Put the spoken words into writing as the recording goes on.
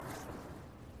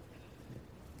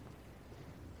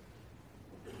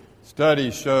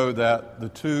Studies show that the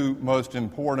two most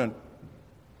important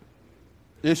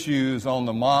issues on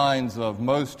the minds of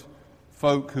most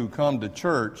folk who come to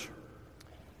church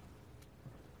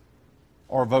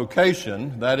are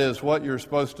vocation, that is, what you're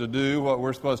supposed to do, what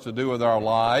we're supposed to do with our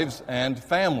lives, and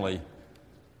family,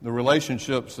 the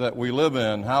relationships that we live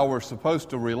in, how we're supposed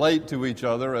to relate to each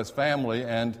other as family,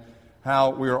 and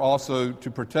how we are also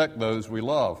to protect those we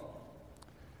love.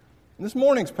 In this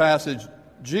morning's passage,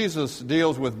 Jesus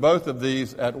deals with both of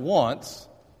these at once,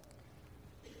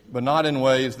 but not in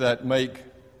ways that make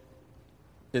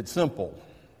it simple.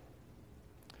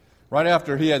 Right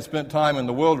after he had spent time in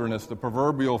the wilderness, the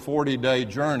proverbial 40-day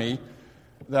journey,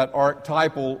 that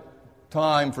archetypal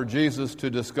time for Jesus to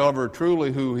discover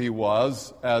truly who he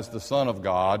was as the Son of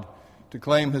God, to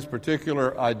claim his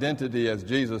particular identity as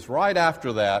Jesus, right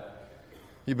after that,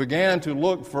 he began to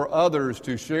look for others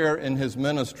to share in his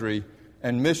ministry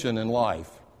and mission in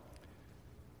life.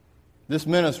 This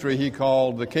ministry he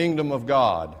called the Kingdom of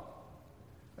God.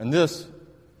 And this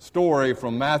story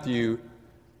from Matthew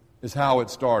is how it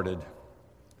started.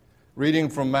 Reading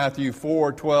from Matthew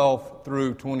 4:12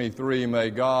 through 23,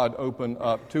 may God open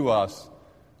up to us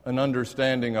an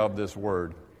understanding of this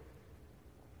word.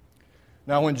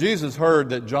 Now when Jesus heard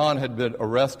that John had been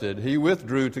arrested, he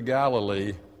withdrew to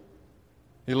Galilee.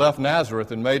 He left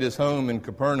Nazareth and made his home in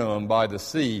Capernaum by the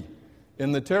sea,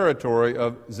 in the territory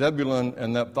of Zebulun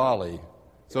and Naphtali,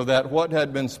 so that what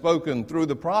had been spoken through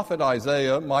the prophet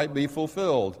Isaiah might be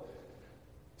fulfilled,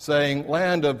 saying,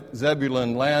 "Land of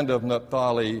Zebulun, land of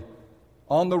Naphtali,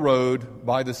 on the road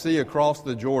by the sea across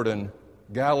the Jordan,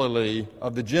 Galilee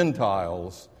of the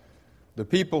Gentiles. The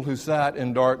people who sat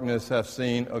in darkness have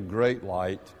seen a great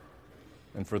light,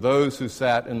 and for those who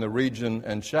sat in the region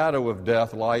and shadow of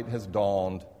death, light has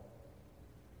dawned."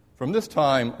 From this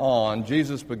time on,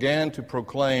 Jesus began to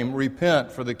proclaim,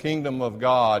 "Repent, for the kingdom of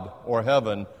God," or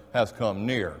heaven, "has come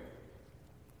near."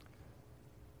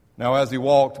 Now as he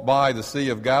walked by the Sea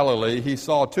of Galilee, he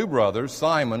saw two brothers,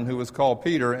 Simon, who was called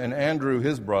Peter, and Andrew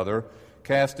his brother,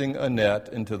 casting a net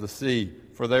into the sea,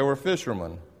 for they were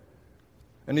fishermen.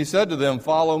 And he said to them,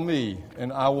 "Follow me,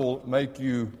 and I will make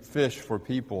you fish for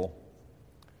people."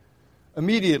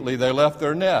 Immediately they left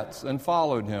their nets and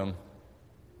followed him.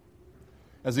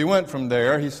 As he went from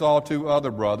there, he saw two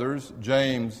other brothers,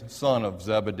 James, son of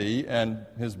Zebedee, and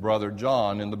his brother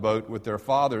John, in the boat with their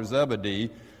father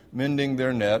Zebedee, mending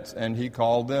their nets, and he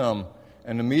called them.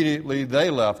 And immediately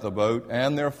they left the boat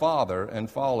and their father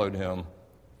and followed him.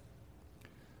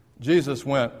 Jesus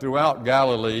went throughout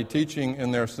Galilee, teaching in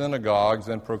their synagogues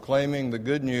and proclaiming the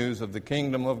good news of the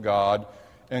kingdom of God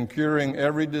and curing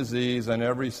every disease and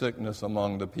every sickness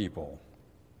among the people.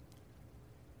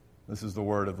 This is the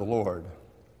word of the Lord.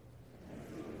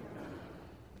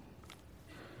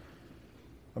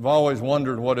 I've always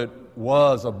wondered what it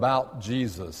was about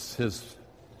Jesus, his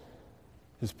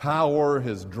power,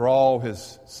 his draw,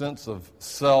 his sense of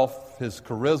self, his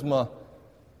charisma,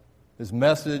 his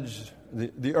message,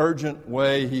 the urgent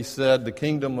way he said the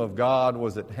kingdom of God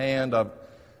was at hand. I've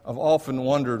often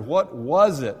wondered, what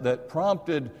was it that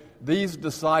prompted these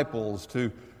disciples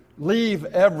to leave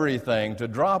everything, to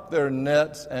drop their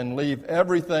nets and leave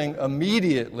everything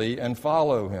immediately and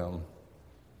follow him?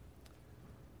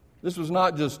 This was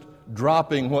not just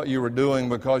dropping what you were doing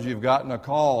because you've gotten a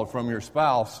call from your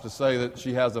spouse to say that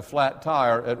she has a flat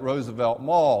tire at Roosevelt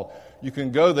Mall. You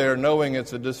can go there knowing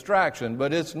it's a distraction,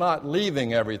 but it's not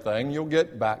leaving everything. You'll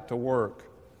get back to work.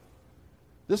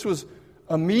 This was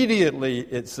immediately,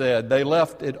 it said, they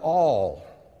left it all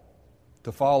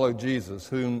to follow Jesus,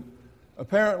 whom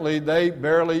apparently they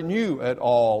barely knew at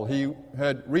all. He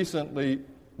had recently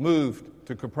moved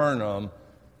to Capernaum.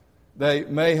 They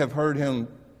may have heard him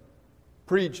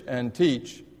preach and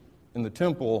teach in the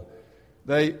temple.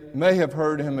 They may have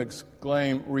heard him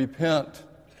exclaim, "Repent,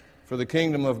 for the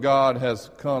kingdom of God has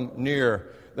come near."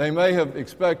 They may have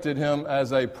expected him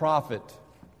as a prophet,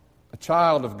 a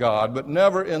child of God, but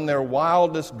never in their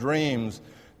wildest dreams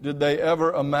did they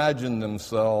ever imagine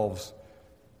themselves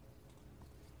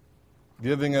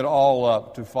giving it all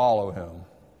up to follow him.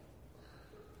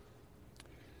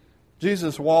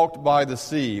 Jesus walked by the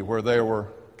sea where they were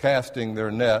casting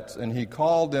their nets, and he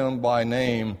called them by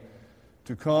name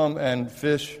to come and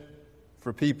fish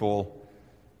for people.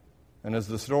 And as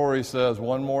the story says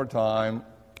one more time,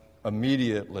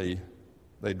 immediately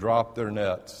they dropped their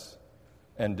nets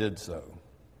and did so.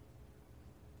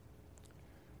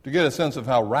 To get a sense of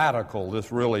how radical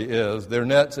this really is, their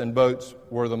nets and boats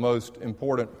were the most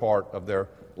important part of their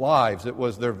lives. It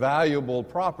was their valuable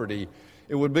property.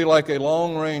 It would be like a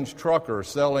long-range trucker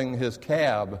selling his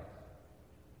cab.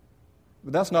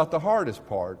 But that's not the hardest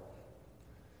part.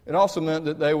 It also meant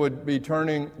that they would be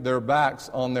turning their backs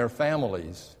on their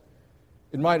families.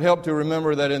 It might help to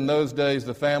remember that in those days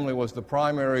the family was the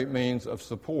primary means of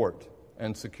support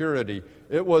and security.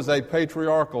 It was a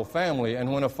patriarchal family,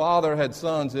 and when a father had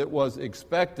sons, it was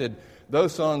expected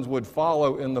those sons would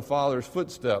follow in the father's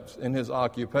footsteps in his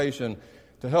occupation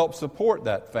to help support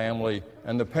that family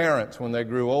and the parents when they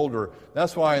grew older.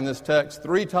 That's why in this text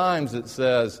 3 times it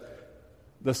says,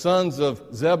 the sons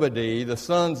of Zebedee,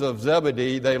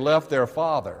 they left their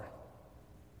father.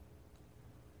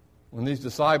 When these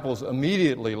disciples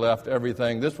immediately left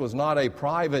everything, this was not a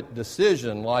private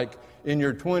decision like in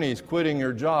your 20s quitting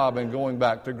your job and going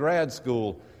back to grad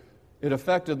school. It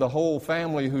affected the whole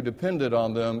family who depended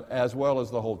on them as well as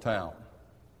the whole town.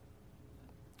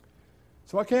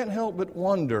 So I can't help but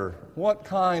wonder, what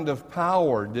kind of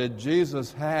power did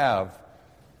Jesus have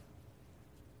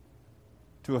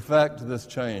to effect this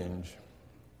change?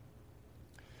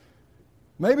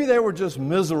 Maybe they were just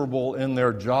miserable in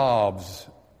their jobs.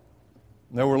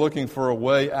 They were looking for a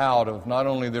way out of not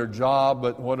only their job,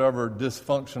 but whatever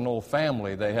dysfunctional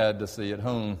family they had to see at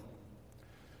home.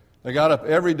 They got up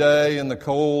every day in the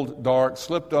cold, dark,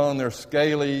 slipped on their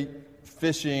scaly,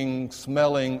 fishing,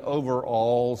 smelling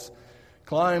overalls,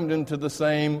 climbed into the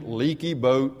same leaky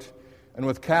boat, and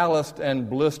with calloused and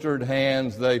blistered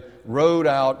hands, they rowed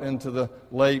out into the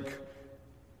lake.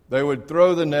 They would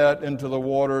throw the net into the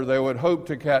water. They would hope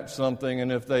to catch something,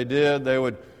 and if they did, they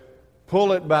would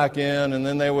pull it back in, and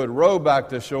then they would row back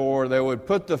to shore. They would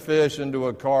put the fish into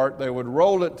a cart. They would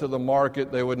roll it to the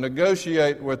market. They would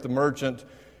negotiate with the merchant,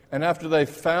 and after they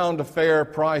found a fair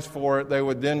price for it, they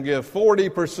would then give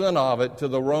 40% of it to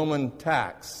the Roman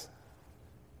tax.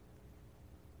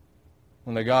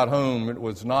 When they got home, it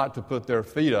was not to put their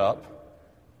feet up,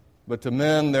 but to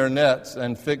mend their nets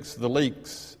and fix the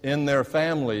leaks in their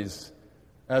families,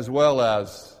 as well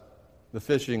as the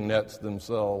fishing nets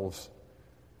themselves.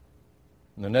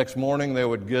 And the next morning, they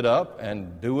would get up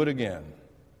and do it again.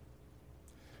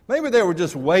 Maybe they were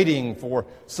just waiting for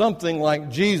something like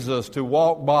Jesus to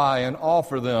walk by and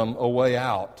offer them a way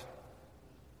out.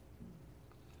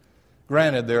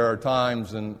 Granted, there are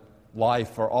times in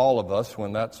life for all of us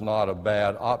when that's not a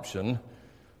bad option.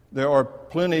 There are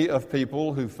plenty of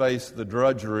people who face the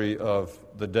drudgery of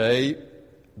the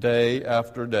day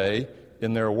after day,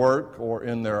 in their work or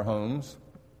in their homes.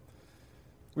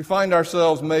 We find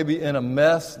ourselves maybe in a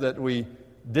mess that we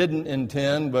didn't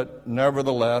intend, but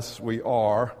nevertheless we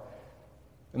are.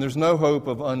 And there's no hope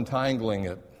of untangling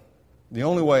it. The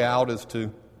only way out is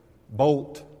to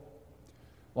bolt.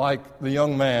 Like the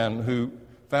young man who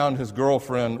found his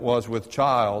girlfriend was with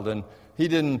child, and he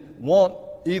didn't want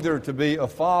either to be a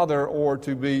father or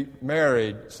to be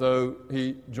married, so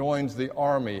he joins the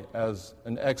army as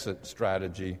an exit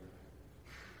strategy.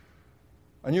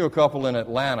 I knew a couple in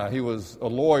Atlanta. He was a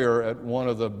lawyer at one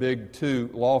of the big 2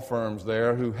 law firms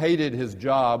there who hated his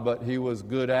job, but he was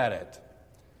good at it.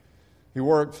 He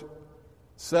worked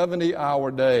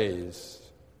 70-hour days.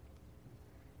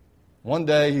 One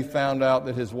day he found out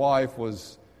that his wife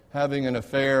was having an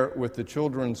affair with the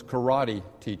children's karate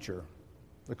teacher.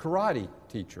 The karate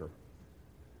teacher.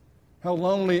 How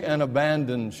lonely and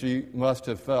abandoned she must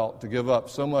have felt to give up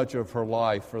so much of her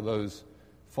life for those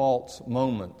false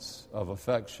moments of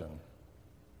affection.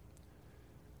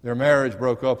 Their marriage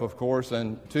broke up, of course,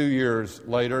 and 2 years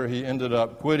later he ended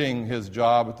up quitting his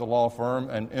job at the law firm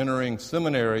and entering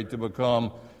seminary to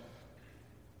become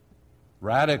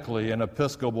radically an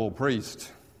Episcopal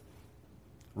priest.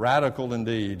 Radical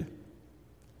indeed.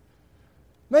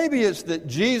 Maybe it's that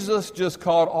Jesus just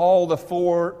caught all the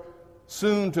 4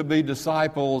 soon-to-be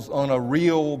disciples on a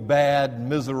real bad,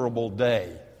 miserable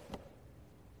day.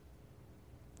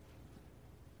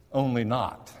 Only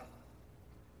not.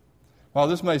 While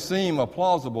this may seem a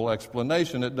plausible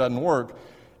explanation, it doesn't work.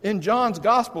 In John's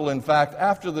Gospel, in fact,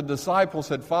 after the disciples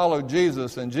had followed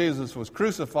Jesus and Jesus was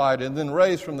crucified and then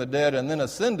raised from the dead and then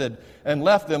ascended and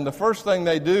left them, the first thing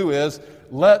they do is,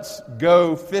 let's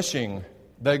go fishing.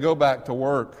 They go back to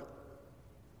work.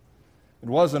 It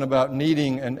wasn't about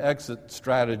needing an exit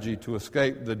strategy to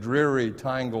escape the dreary,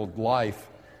 tangled life,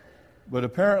 but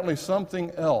apparently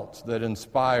something else that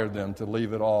inspired them to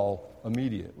leave it all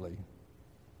immediately.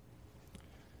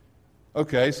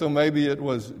 Okay, so maybe it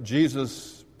was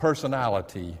Jesus'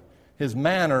 personality, his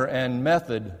manner and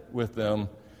method with them,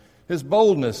 his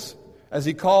boldness as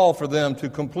he called for them to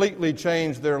completely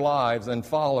change their lives and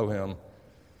follow him.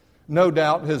 No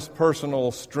doubt his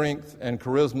personal strength and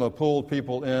charisma pulled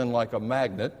people in like a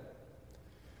magnet.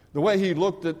 The way he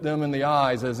looked at them in the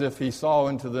eyes as if he saw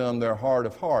into them their heart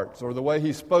of hearts, or the way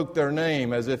he spoke their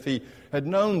name as if he had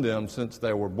known them since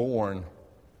they were born.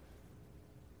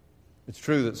 It's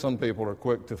true that some people are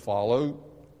quick to follow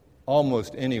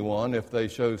almost anyone if they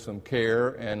show some care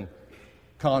and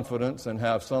confidence and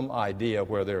have some idea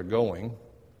where they're going.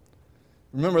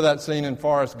 Remember that scene in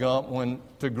Forrest Gump when,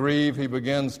 to grieve, he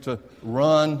begins to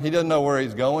run. He doesn't know where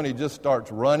he's going. He just starts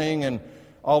running, and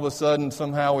all of a sudden,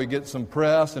 somehow he gets some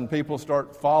press, and people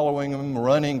start following him,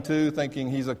 running too, thinking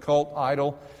he's a cult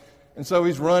idol. And so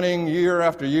he's running year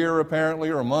after year, apparently,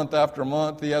 or month after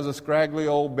month. He has a scraggly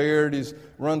old beard. He's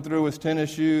run through his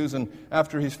tennis shoes, and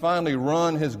after he's finally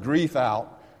run his grief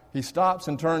out, he stops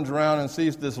and turns around and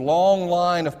sees this long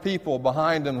line of people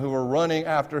behind him who are running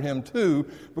after him too,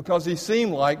 because he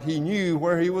seemed like he knew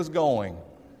where he was going.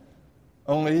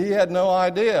 Only he had no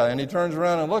idea, and he turns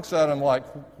around and looks at him like,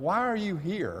 "Why are you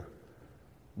here?"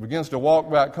 Begins to walk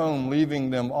back home, leaving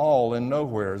them all in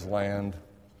nowhere's land.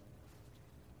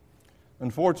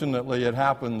 Unfortunately, it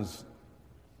happens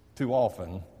too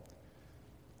often.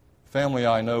 Family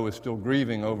I know is still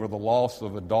grieving over the loss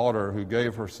of a daughter who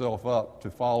gave herself up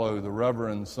to follow the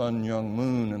Reverend Sun Myung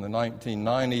Moon in the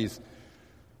 1990s.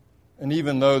 And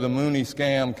even though the Mooney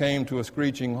scam came to a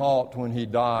screeching halt when he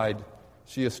died,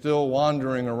 she is still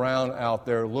wandering around out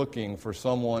there looking for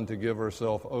someone to give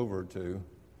herself over to.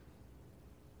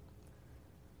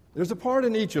 There's a part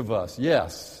in each of us,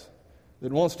 yes,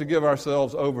 that wants to give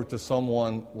ourselves over to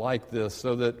someone like this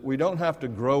so that we don't have to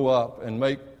grow up and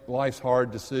make life's hard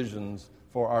decisions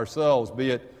for ourselves, be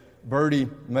it Bertie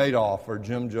Madoff or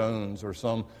Jim Jones or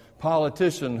some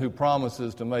politician who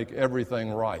promises to make everything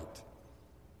right.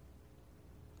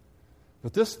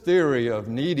 But this theory of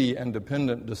needy and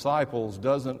dependent disciples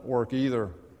doesn't work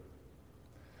either.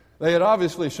 They had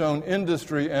obviously shown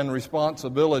industry and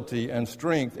responsibility and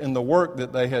strength in the work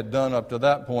that they had done up to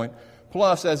that point.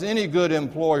 Plus, as any good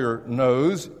employer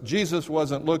knows, Jesus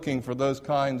wasn't looking for those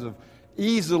kinds of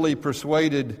easily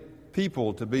persuaded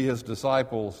people to be his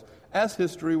disciples, as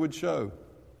history would show.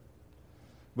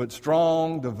 But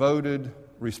strong, devoted,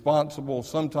 responsible,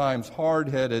 sometimes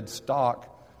hard-headed stock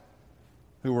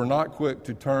who were not quick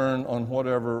to turn on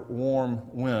whatever warm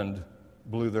wind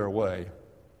blew their way.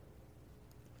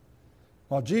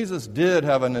 While Jesus did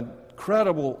have an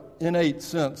incredible innate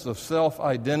sense of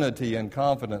self-identity and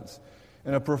confidence,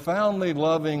 in a profoundly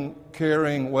loving,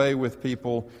 caring way with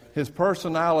people, his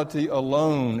personality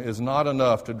alone is not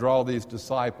enough to draw these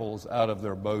disciples out of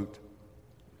their boat.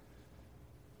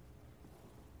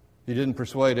 He didn't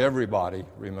persuade everybody,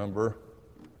 remember,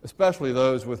 especially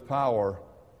those with power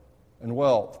and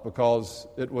wealth, because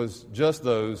it was just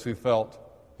those who felt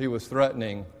he was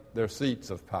threatening their seats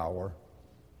of power.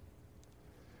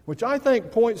 Which I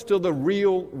think points to the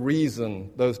real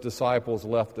reason those disciples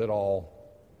left it all.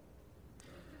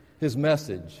 His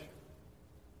message.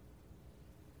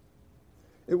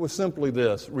 It was simply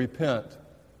this: repent,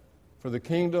 for the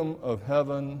kingdom of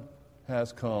heaven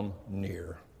has come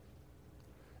near.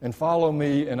 And follow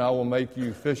me, and I will make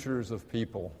you fishers of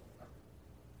people.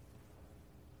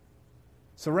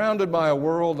 Surrounded by a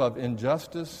world of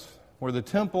injustice, where the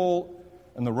temple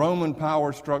and the Roman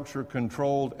power structure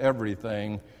controlled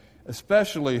everything,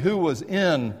 especially who was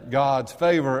in God's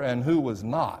favor and who was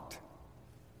not,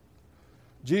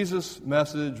 Jesus'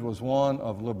 message was one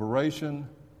of liberation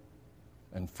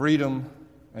and freedom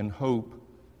and hope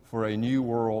for a new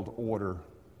world order.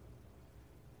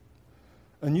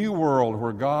 A new world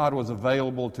where God was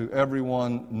available to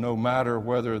everyone, no matter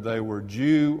whether they were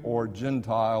Jew or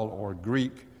Gentile or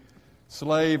Greek,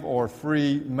 slave or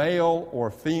free, male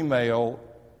or female,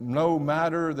 no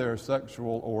matter their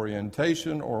sexual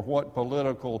orientation or what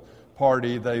political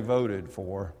party they voted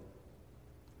for.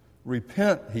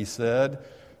 Repent, he said.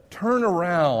 Turn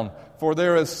around, for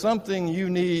there is something you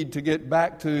need to get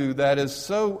back to that is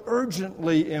so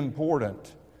urgently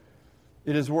important.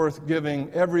 It is worth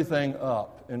giving everything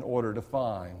up in order to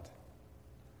find.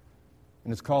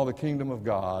 And it's called the kingdom of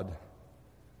God.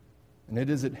 And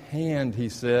it is at hand, he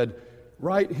said,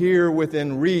 right here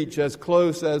within reach, as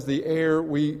close as the air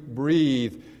we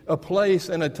breathe. A place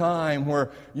and a time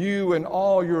where you and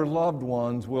all your loved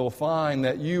ones will find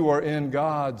that you are in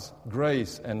God's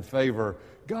grace and favor,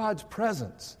 God's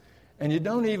presence. And you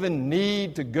don't even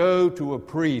need to go to a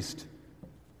priest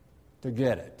to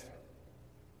get it.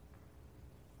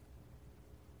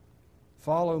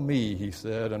 Follow me, he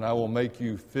said, and I will make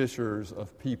you fishers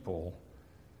of people.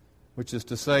 Which is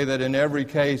to say that in every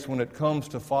case, when it comes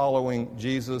to following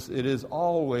Jesus, it is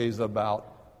always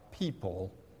about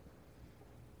people.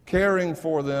 Caring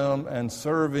for them and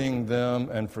serving them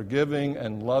and forgiving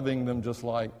and loving them just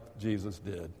like Jesus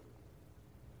did.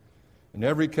 In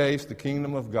every case, the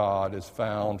kingdom of God is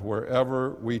found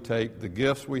wherever we take the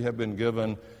gifts we have been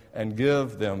given and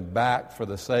give them back for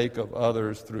the sake of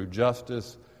others through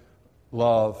justice,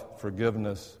 love,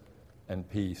 forgiveness, and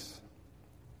peace.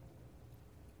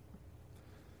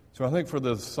 So I think for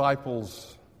the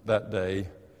disciples that day,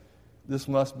 this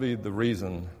must be the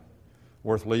reason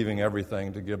worth leaving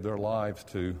everything to give their lives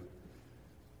to.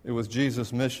 It was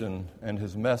Jesus' mission and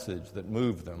his message that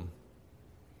moved them.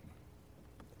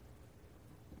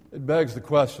 It begs the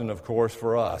question, of course,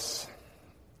 for us.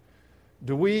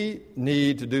 Do we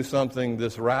need to do something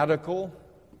this radical?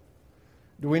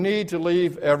 Do we need to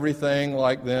leave everything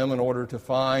like them in order to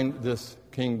find this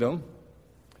kingdom?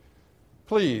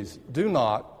 Please do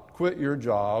not quit your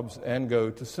jobs and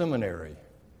go to seminary.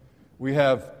 We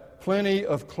have plenty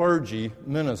of clergy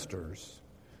ministers.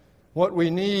 What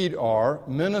we need are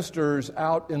ministers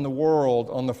out in the world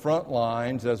on the front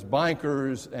lines as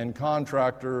bankers and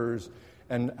contractors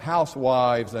and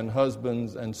housewives and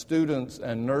husbands and students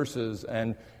and nurses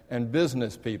and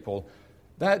business people.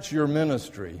 That's your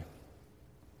ministry.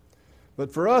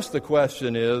 But for us, the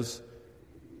question is,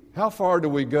 how far do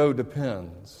we go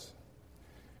depends.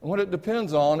 And what it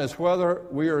depends on is whether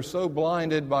we are so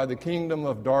blinded by the kingdom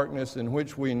of darkness in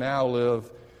which we now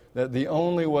live that the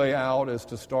only way out is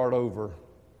to start over,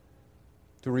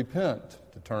 to repent,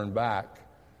 to turn back,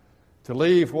 to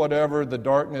leave whatever the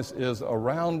darkness is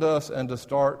around us and to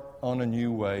start on a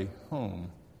new way home.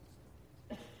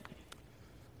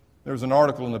 There was an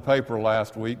article in the paper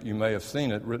last week, you may have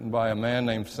seen it, written by a man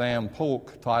named Sam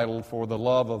Polk, titled "For the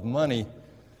Love of Money."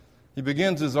 He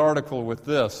begins his article with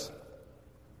this: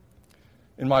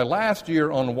 "In my last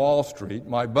year on Wall Street,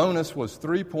 my bonus was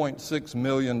 $3.6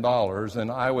 million,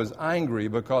 and I was angry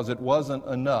because it wasn't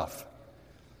enough.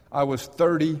 I was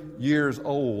 30 years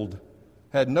old,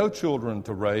 had no children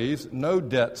to raise, no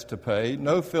debts to pay,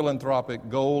 no philanthropic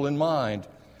goal in mind.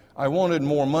 I wanted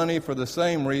more money for the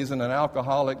same reason an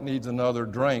alcoholic needs another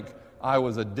drink. I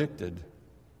was addicted."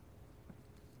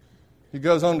 He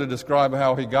goes on to describe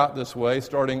how he got this way,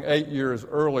 starting 8 years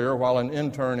earlier while an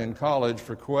intern in college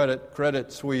for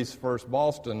Credit Suisse First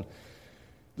Boston,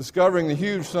 discovering the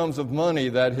huge sums of money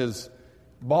that his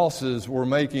bosses were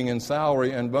making in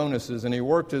salary and bonuses, and he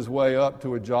worked his way up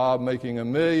to a job making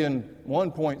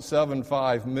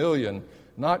 $1.75 million,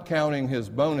 not counting his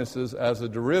bonuses, as a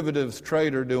derivatives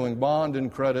trader doing bond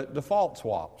and credit default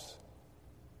swaps.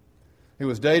 He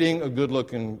was dating a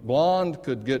good-looking blonde,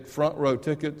 could get front row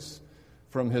tickets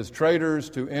from his traders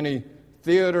to any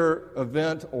theater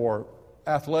event or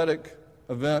athletic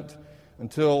event,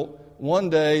 until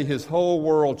one day his whole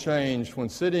world changed when,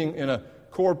 sitting in a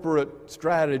corporate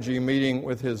strategy meeting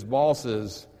with his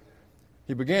bosses,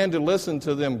 he began to listen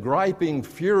to them griping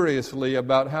furiously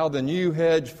about how the new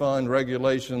hedge fund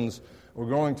regulations were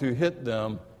going to hit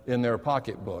them in their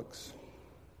pocketbooks.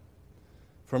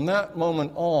 From that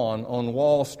moment on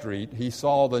Wall Street, he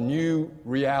saw the new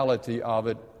reality of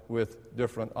it with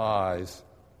different eyes.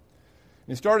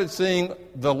 He started seeing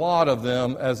the lot of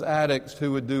them as addicts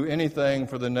who would do anything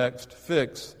for the next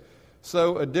fix,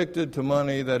 so addicted to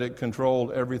money that it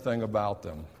controlled everything about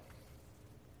them.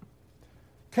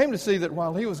 Came to see that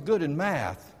while he was good in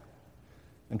math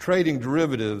and trading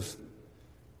derivatives,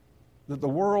 that the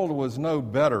world was no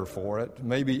better for it,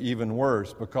 maybe even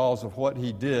worse, because of what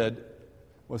he did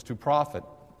was to profit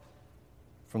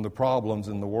from the problems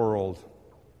in the world.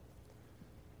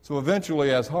 So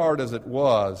eventually, as hard as it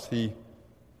was, he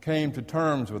came to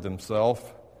terms with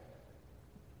himself,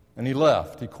 and he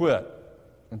left, he quit.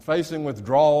 And facing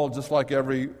withdrawal, just like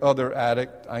every other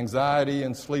addict, anxiety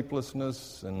and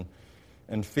sleeplessness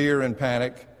and fear and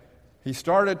panic, he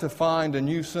started to find a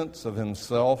new sense of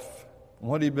himself,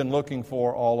 what he'd been looking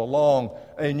for all along,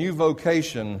 a new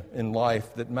vocation in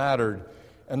life that mattered,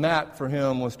 and that for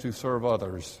him was to serve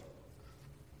others.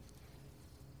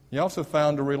 He also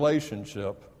found a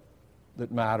relationship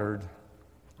that mattered,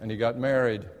 and he got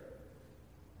married.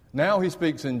 Now he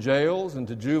speaks in jails and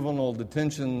to juvenile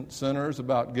detention centers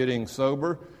about getting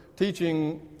sober,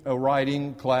 teaching a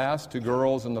writing class to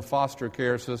girls in the foster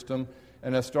care system,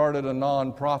 and has started a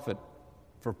nonprofit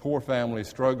for poor families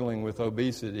struggling with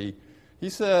obesity. He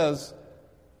says,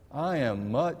 "I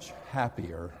am much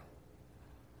happier.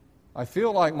 I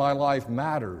feel like my life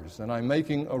matters and I'm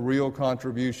making a real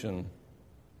contribution."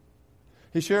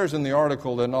 He shares in the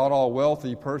article that not all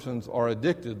wealthy persons are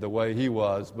addicted the way he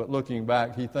was, but looking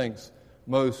back, he thinks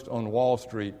most on Wall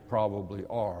Street probably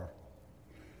are.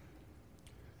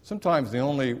 Sometimes the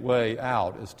only way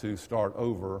out is to start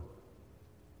over.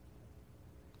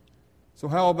 So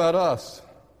how about us?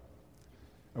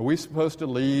 Are we supposed to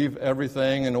leave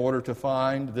everything in order to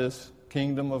find this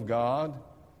kingdom of God?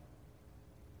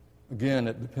 Again,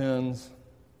 it depends.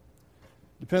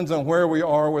 Depends on where we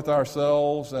are with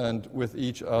ourselves and with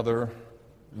each other,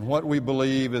 and what we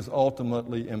believe is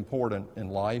ultimately important in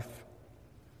life.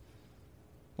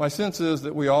 My sense is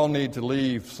that we all need to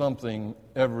leave something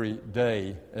every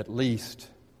day, at least,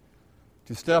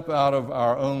 to step out of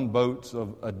our own boats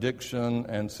of addiction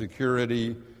and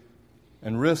security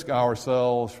and risk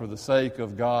ourselves for the sake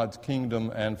of God's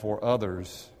kingdom and for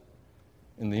others.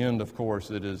 In the end, of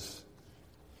course, it is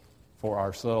for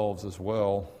ourselves as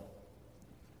well.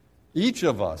 Each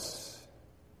of us,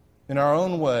 in our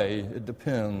own way, it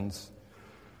depends.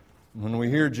 When we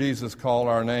hear Jesus call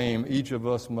our name, each of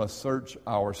us must search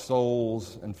our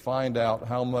souls and find out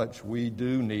how much we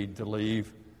do need to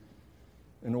leave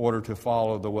in order to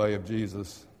follow the way of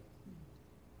Jesus.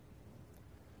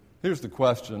 Here's the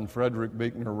question Frederick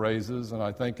Buechner raises, and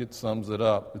I think it sums it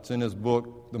up. It's in his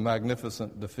book, The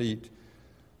Magnificent Defeat.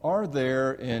 Are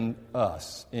there in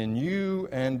us, in you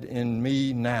and in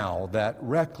me now, that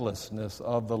recklessness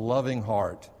of the loving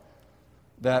heart,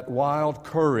 that wild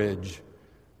courage,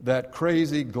 that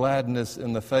crazy gladness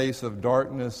in the face of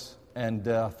darkness and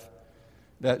death,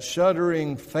 that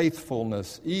shuddering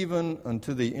faithfulness even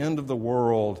unto the end of the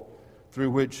world through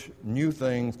which new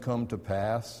things come to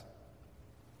pass?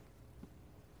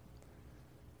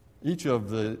 Each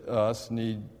of us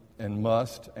need and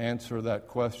must answer that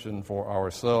question for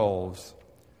ourselves,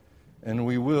 and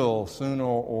we will sooner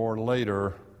or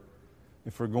later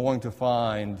if we're going to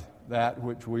find that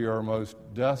which we are most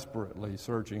desperately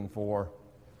searching for.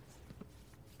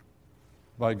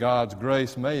 By God's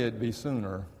grace, may it be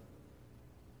sooner.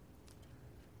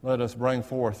 Let us bring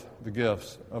forth the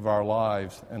gifts of our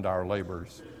lives and our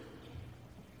labors.